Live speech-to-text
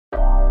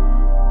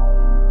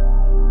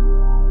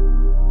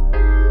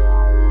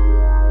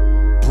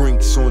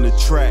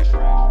track.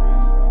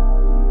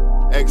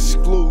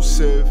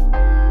 Exclusive.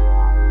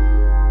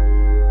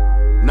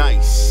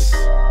 Nice.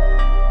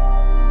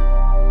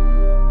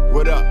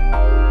 What up?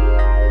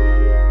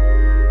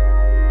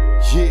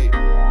 Yeah.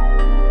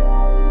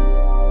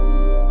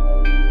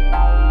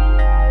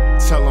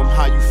 Tell them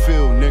how you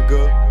feel,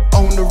 nigga.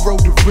 On the road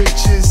to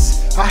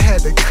riches, I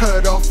had to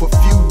cut off a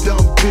few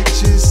dumb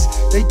bitches.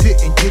 They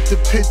didn't get the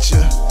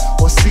picture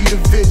or see the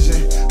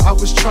vision. I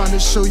was trying to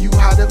show you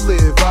how to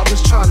live. I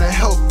was trying to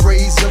help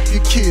raise up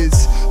your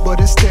kids, but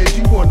instead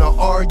you wanna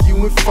argue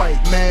and fight,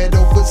 mad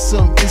over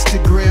some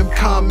Instagram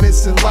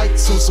comments and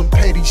likes on some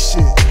petty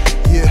shit.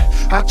 Yeah,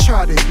 I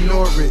tried to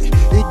ignore it.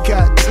 It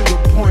got to the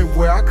point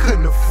where I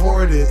couldn't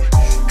afford it.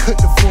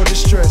 Couldn't afford the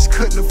stress,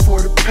 couldn't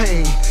afford the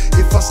pain.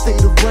 If I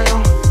stayed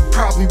around,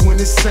 probably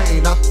went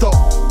insane. I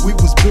thought we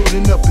was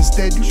building up,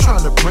 instead you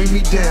trying to bring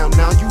me down.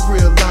 Now you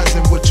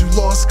realizing what you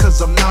lost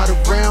cause I'm not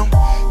around.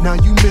 Now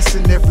you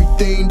missing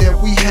everything that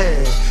we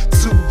had.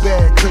 Too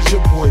bad cause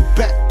your boy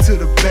back to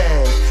the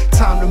bag.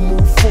 Time to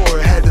move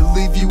forward, had to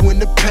leave you in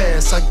the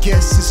past. I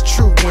guess it's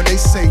true when they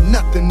say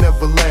nothing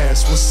ever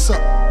lasts. What's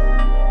up?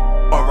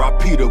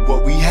 R.I.P. to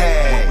what we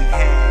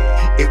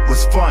had. It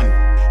was fun,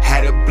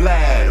 had a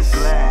blast.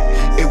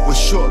 It was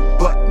short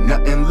but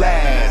nothing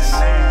lasts.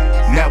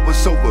 Now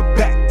it's over,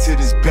 back to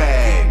this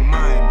bag.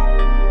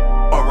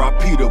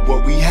 R.I.P. to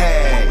what we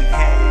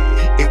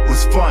had. It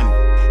was fun,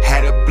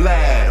 had a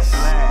blast.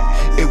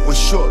 It was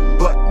short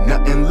but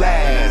nothing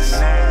lasts.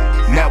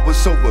 Now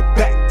it's over,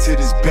 back to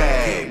this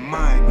bag.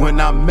 When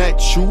I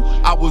met you,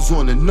 I was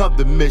on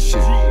another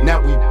mission.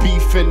 Now we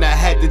beefing, I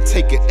had to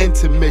take an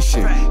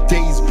intermission.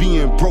 Days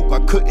being broke, I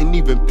couldn't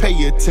even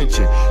pay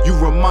attention. You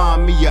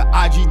remind me of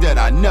IG that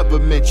I never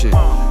mentioned.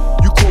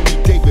 You call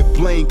me David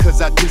Blaine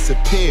cause I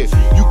disappeared.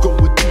 You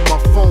going through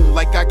my phone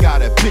like I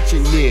got a bitch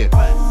in there.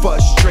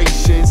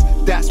 Frustrations,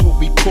 that's what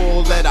we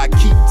call that. I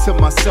keep to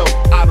myself,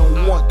 I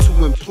don't want to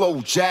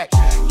implode, Jack.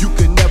 You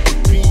can never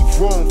be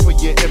wrong for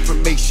your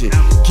information.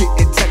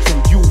 Getting text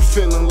from you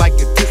feeling like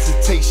a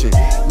dissertation.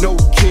 No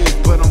kids,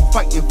 but I'm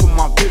fighting for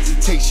my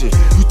visitation.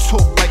 You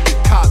talk like a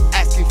cop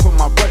asking for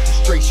my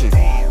registration.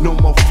 No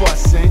more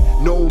fussing,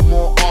 no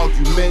more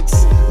arguments,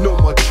 no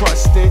more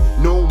trusting,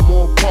 no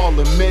more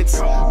parliaments,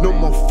 no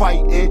more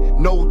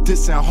fighting, no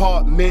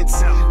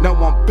disenheartments. Now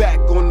I'm back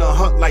on the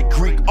hunt like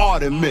Greek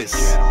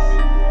Artemis.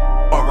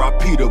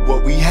 R.I.P. to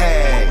what we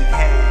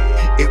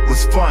had. It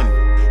was fun,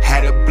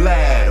 had a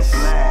blast.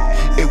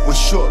 It was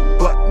short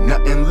but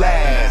nothing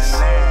lasts.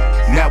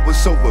 Now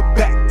it's over,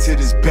 back to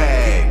this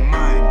bag.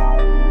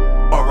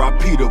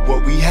 R.I.P. to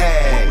what we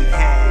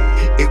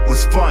had. It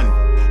was fun,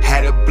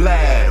 had a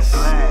blast.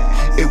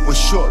 It was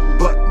short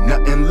but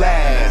nothing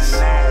lasts.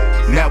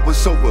 Now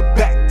it's over,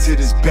 back to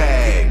this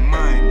bag.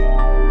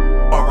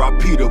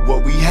 R.I.P. to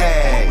what we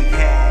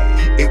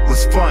had. It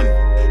was fun,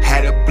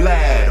 had a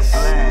blast.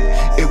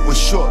 It was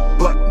short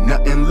but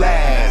nothing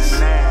lasts.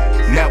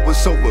 Now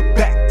it's over,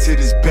 back to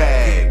this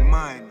bag.